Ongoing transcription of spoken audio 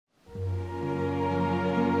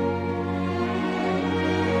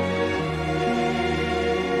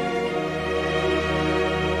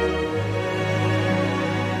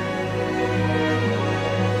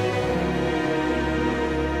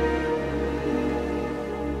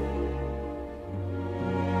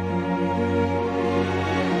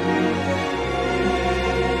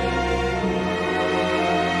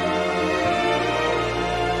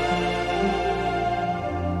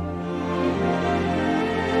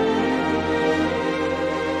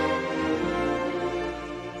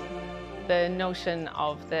The notion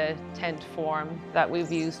of the tent form that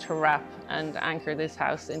we've used to wrap and anchor this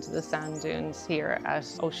house into the sand dunes here at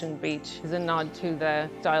Ocean Beach is a nod to the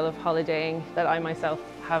style of holidaying that I myself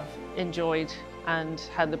have enjoyed and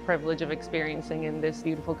had the privilege of experiencing in this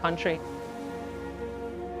beautiful country.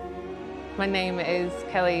 My name is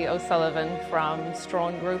Kelly O'Sullivan from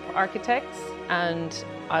Strachan Group Architects, and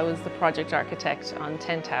I was the project architect on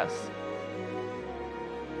Tent House.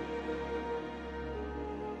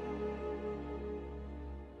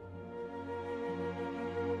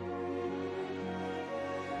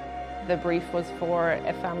 The brief was for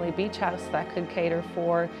a family beach house that could cater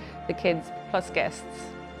for the kids plus guests.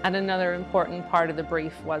 And another important part of the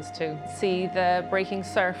brief was to see the breaking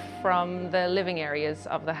surf from the living areas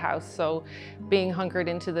of the house. So being hunkered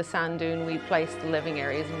into the sand dune, we placed the living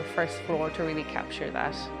areas on the first floor to really capture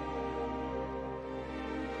that.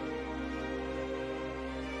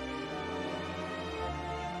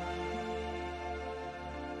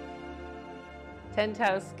 Tent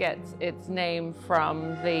House gets its name from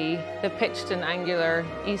the pitched and angular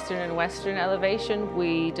eastern and western elevation.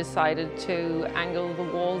 We decided to angle the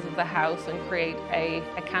walls of the house and create a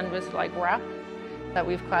canvas-like wrap that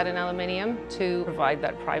we've clad in aluminium to provide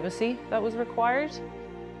that privacy that was required.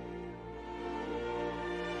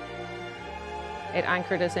 It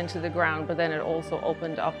anchored us into the ground, but then it also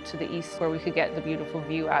opened up to the east where we could get the beautiful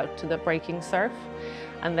view out to the breaking surf,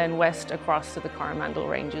 and then west across to the Coromandel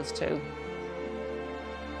Ranges too.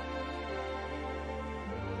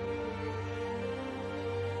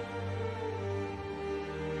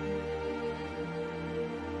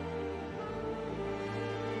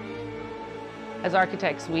 As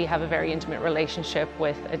architects, we have a very intimate relationship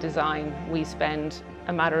with a design. We spend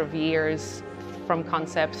a matter of years from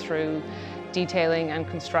concept through detailing and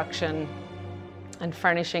construction and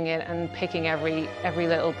furnishing it and picking every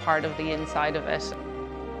little part of the inside of it.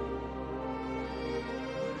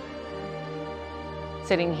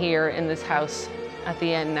 Sitting here in this house at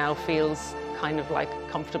the end now feels kind of like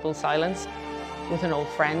comfortable silence with an old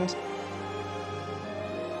friend.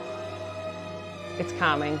 It's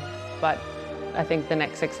calming, but I think the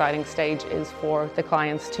next exciting stage is for the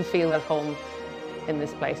clients to feel at home in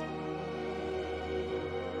this place.